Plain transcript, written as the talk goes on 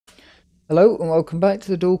Hello and welcome back to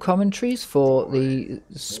the Duel commentaries for the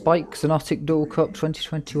Spike Xonotic Duel Cup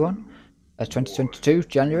 2022,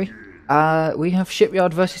 January. We have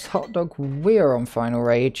ShipYard versus Hotdog. We are on Final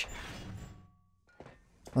Rage.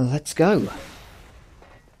 Well, let's go.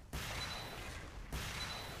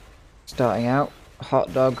 Starting out,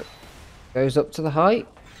 Hotdog goes up to the height.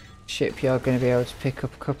 ShipYard going to be able to pick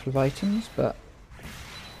up a couple of items, but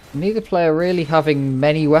neither player really having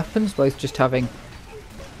many weapons, both just having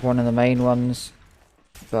one of the main ones.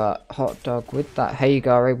 But Hotdog with that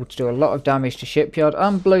Hagar able to do a lot of damage to ShipYard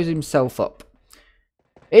and blows himself up.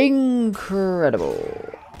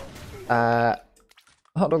 Incredible.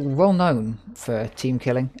 Hotdog well known for team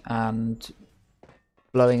killing and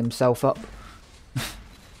blowing himself up.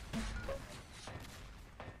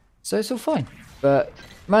 So it's all fine, but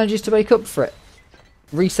manages to make up for it.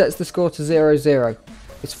 Resets the score to 0-0.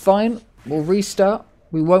 It's fine, we'll restart,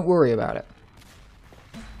 we won't worry about it.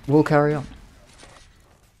 We'll carry on.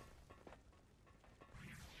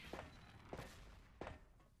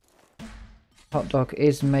 Hotdog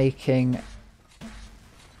is making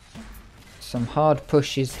some hard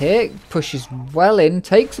pushes here. Pushes well in,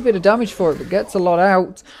 takes a bit of damage for it, but gets a lot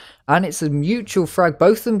out. And it's a mutual frag.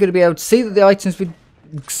 Both of them going to be able to see that the items been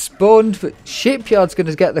spawned, but ShipYard's going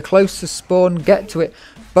to get the closest spawn, get to it.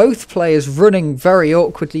 Both players running very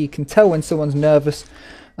awkwardly. You can tell when someone's nervous,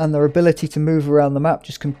 and their ability to move around the map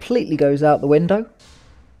just completely goes out the window.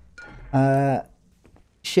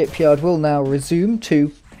 ShipYard will now resume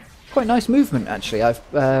to quite nice movement, actually. I've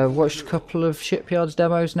watched a couple of ShipYard's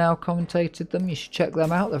demos now, commentated them. You should check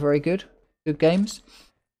them out. They're very good. Good games.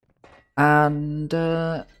 And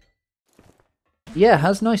yeah,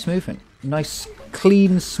 has nice movement. Nice,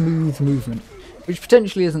 clean, smooth movement. Which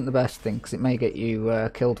potentially isn't the best thing, because it may get you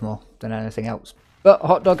killed more than anything else. But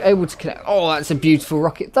Hotdog able to connect. Oh, that's a beautiful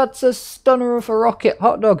rocket. That's a stunner of a rocket.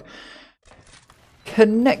 Hotdog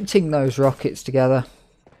connecting those rockets together.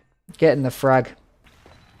 Getting the frag.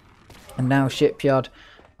 And now ShipYard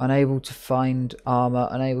unable to find armor,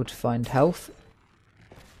 unable to find health.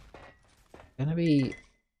 Gonna be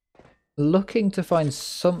looking to find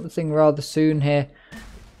something rather soon here.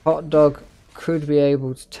 Hotdog could be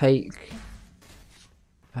able to take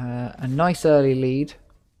a nice early lead.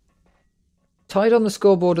 Tied on the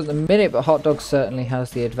scoreboard at the minute, but Hotdog certainly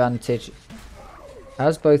has the advantage.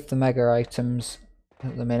 Has both the mega items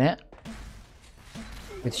at the minute.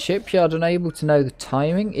 With ShipYard unable to know the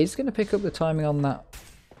timing, is going to pick up the timing on that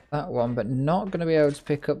one, but not going to be able to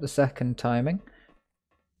pick up the second timing.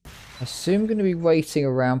 Assume going to be waiting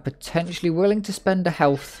around, potentially willing to spend a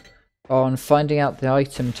health on finding out the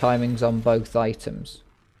item timings on both items.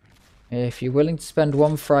 If you're willing to spend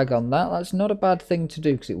one frag on that, that's not a bad thing to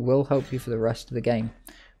do, because it will help you for the rest of the game.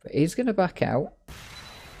 But he's going to back out.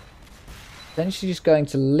 Essentially just going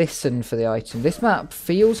to listen for the item. This map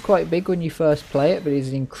feels quite big when you first play it, but it's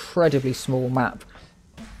an incredibly small map.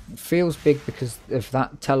 It feels big because of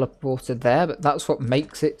that teleporter there, but that's what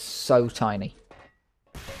makes it so tiny.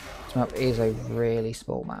 This map is a really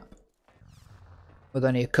small map, with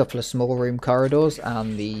only a couple of small room corridors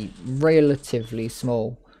and the relatively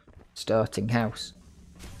small starting house.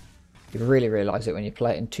 You really realise it when you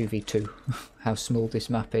play it in 2v2, how small this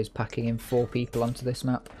map is, packing in 4 people onto this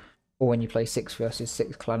map. Or when you play 6 versus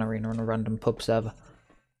 6 clan arena on a random pub server.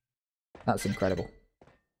 That's incredible.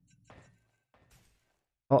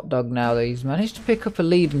 Hotdog now, though, he's managed to pick up a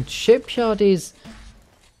lead, and ShipYard is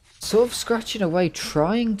sort of scratching away,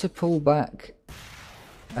 trying to pull back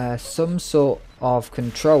some sort of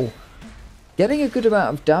control. Getting a good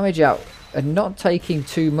amount of damage out and not taking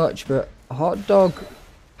too much, but Hotdog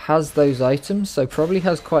has those items, so probably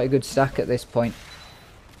has quite a good stack at this point.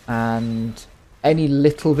 And any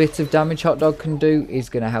little bit of damage Hotdog can do is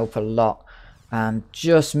going to help a lot. And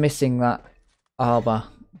just missing that armor,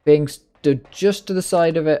 being stood just to the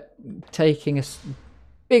side of it, taking a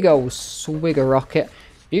big old swig of rocket.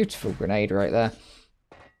 Beautiful grenade right there.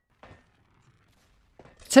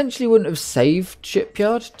 Potentially wouldn't have saved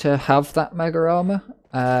ShipYard to have that mega armor,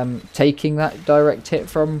 taking that direct hit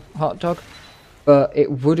from Hotdog. But it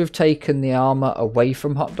would have taken the armor away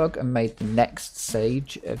from Hotdog and made the next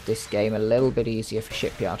stage of this game a little bit easier for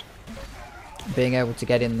ShipYard. Being able to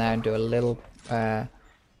get in there and do a little,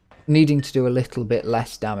 needing to do a little bit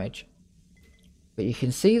less damage. But you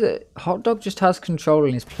can see that Hotdog just has control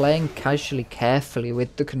and is playing casually, carefully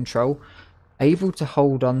with the control. Able to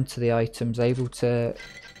hold on to the items, able to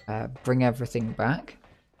bring everything back.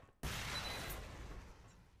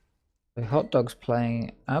 So Hotdog's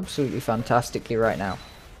playing absolutely fantastically right now.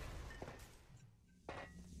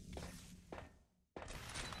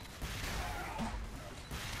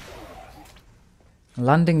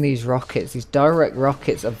 landing these rockets, these direct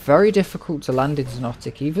rockets, are very difficult to land in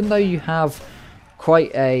Xonotic, even though you have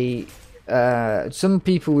quite a... some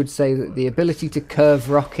people would say that the ability to curve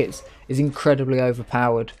rockets is incredibly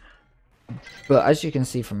overpowered. But as you can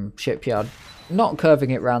see from ShipYard, not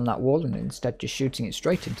curving it around that wall and instead just shooting it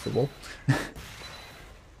straight into the wall.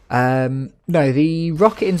 No, the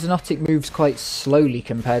rocket in Xonotic moves quite slowly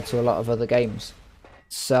compared to a lot of other games.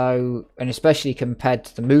 So, and especially compared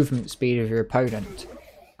to the movement speed of your opponent.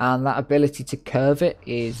 And that ability to curve it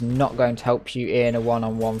is not going to help you in a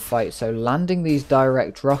one-on-one fight. So landing these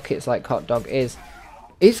direct rockets like Hotdog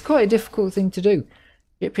is quite a difficult thing to do.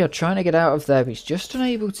 ShipYard trying to get out of there, but he's just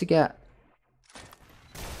unable to get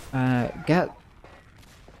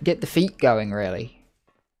the feet going, really.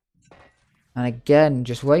 And again,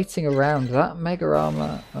 just waiting around. That Mega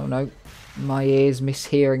Armor... Oh no, my ears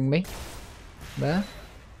mishearing me. There.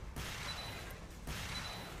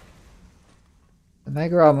 The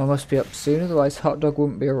Mega Armor must be up soon, otherwise Hotdog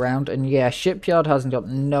wouldn't be around. And yeah, ShipYard hasn't got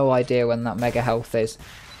no idea when that Mega Health is.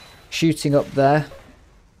 Shooting up there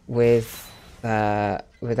with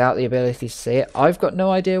without the ability to see it. I've got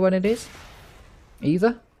no idea when it is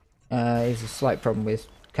either. There's a slight problem with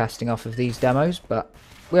casting off of these demos, but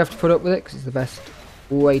we have to put up with it because it's the best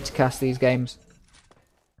way to cast these games.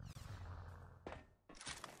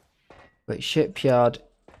 But ShipYard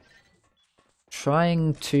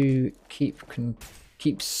trying to keep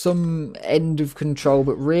some end of control,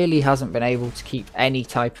 but really hasn't been able to keep any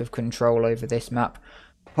type of control over this map.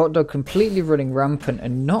 Hotdog completely running rampant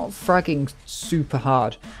and not fragging super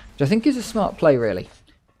hard, which I think is a smart play, really.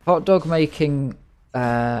 Hotdog making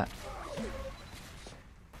the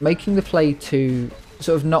play to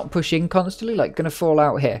sort of not push in constantly, like gonna fall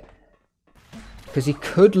out here. Because he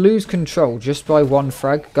could lose control just by one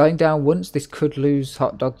frag. Going down once, this could lose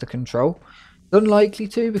Hotdog the control. Unlikely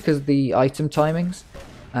to because of the item timings.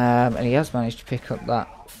 And he has managed to pick up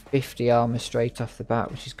that 50 armor straight off the bat,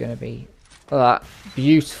 which is going to be... Oh, that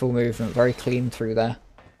beautiful movement, very clean through there.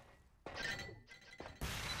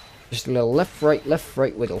 Just a little left, right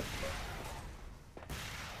wiggle.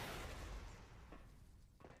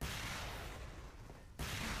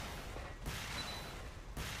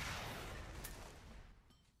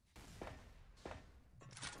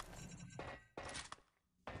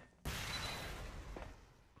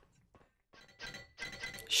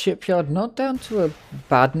 ShipYard not down to a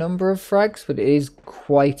bad number of frags, but it is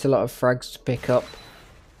quite a lot of frags to pick up.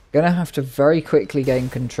 Gonna have to very quickly gain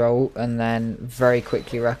control and then very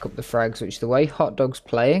quickly rack up the frags, which the way Hotdog's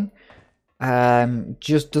playing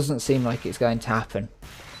just doesn't seem like it's going to happen.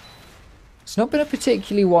 It's not been a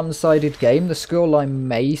particularly one-sided game. The scoreline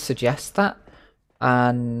may suggest that,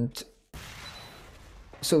 and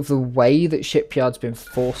sort of the way that ShipYard's been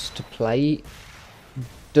forced to play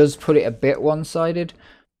does put it a bit one-sided.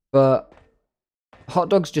 But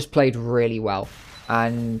Hotdog's just played really well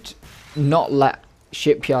and not let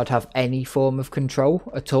ShipYard have any form of control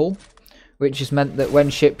at all, which has meant that when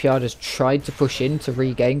ShipYard has tried to push in to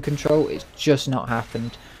regain control, it's just not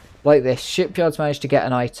happened. Like this, ShipYard's managed to get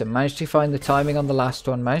an item, managed to find the timing on the last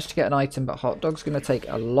one, managed to get an item, but Hotdog's going to take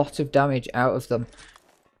a lot of damage out of them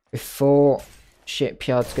before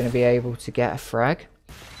ShipYard's going to be able to get a frag.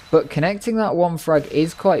 But connecting that one frag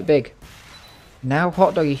is quite big. Now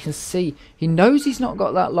Hotdog, you can see, he knows he's not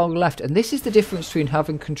got that long left, and this is the difference between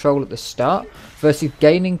having control at the start versus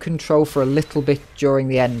gaining control for a little bit during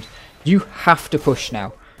the end. You have to push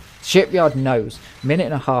now. ShipYard knows, minute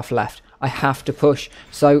and a half left, I have to push.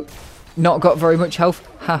 So, not got very much health,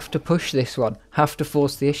 have to push this one, have to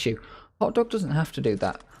force the issue. Hotdog doesn't have to do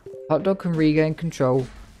that. Hotdog can regain control,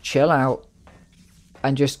 chill out,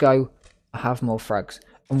 and just go, I have more frags.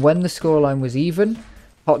 And when the scoreline was even,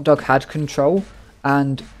 Hotdog had control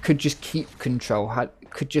and could just keep control.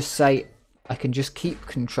 Could just say, I can just keep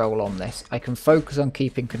control on this. I can focus on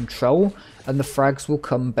keeping control and the frags will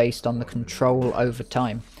come based on the control over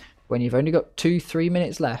time. When you've only got 2-3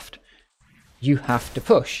 minutes left, you have to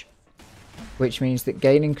push. Which means that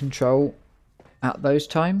gaining control at those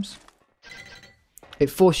times,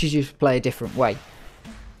 it forces you to play a different way.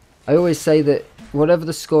 I always say that whatever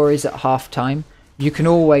the score is at half time, you can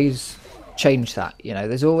always change that. You know,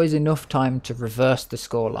 there's always enough time to reverse the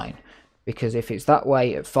scoreline, because if it's that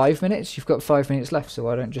way at 5 minutes, you've got 5 minutes left, so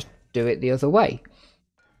why don't just do it the other way?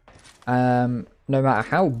 No matter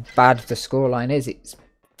how bad the scoreline is, it's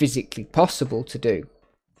physically possible to do.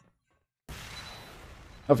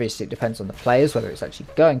 Obviously it depends on the players whether it's actually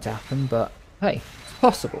going to happen, but hey, it's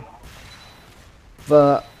possible.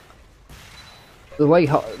 But the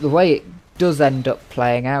way it does end up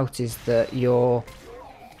playing out is that you're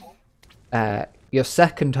your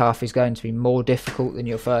second half is going to be more difficult than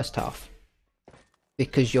your first half.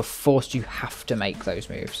 Because you're forced, you have to make those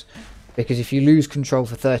moves. Because if you lose control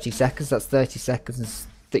for 30 seconds, that's 30 seconds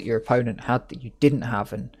that your opponent had that you didn't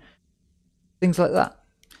have, and things like that.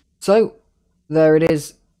 So, there it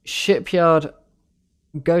is. ShipYard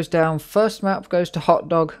goes down. First map goes to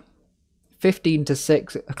Hotdog.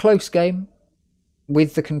 15-6. A close game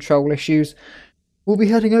with the control issues. We'll be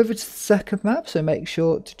heading over to the second map, so make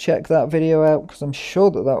sure to check that video out, because I'm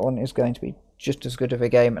sure that that one is going to be just as good of a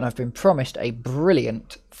game, and I've been promised a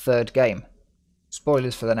brilliant third game.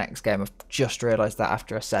 Spoilers for the next game, I've just realised that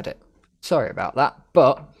after I said it. Sorry about that,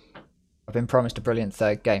 but I've been promised a brilliant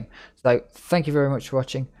third game. So thank you very much for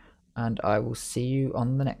watching, and I will see you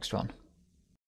on the next one.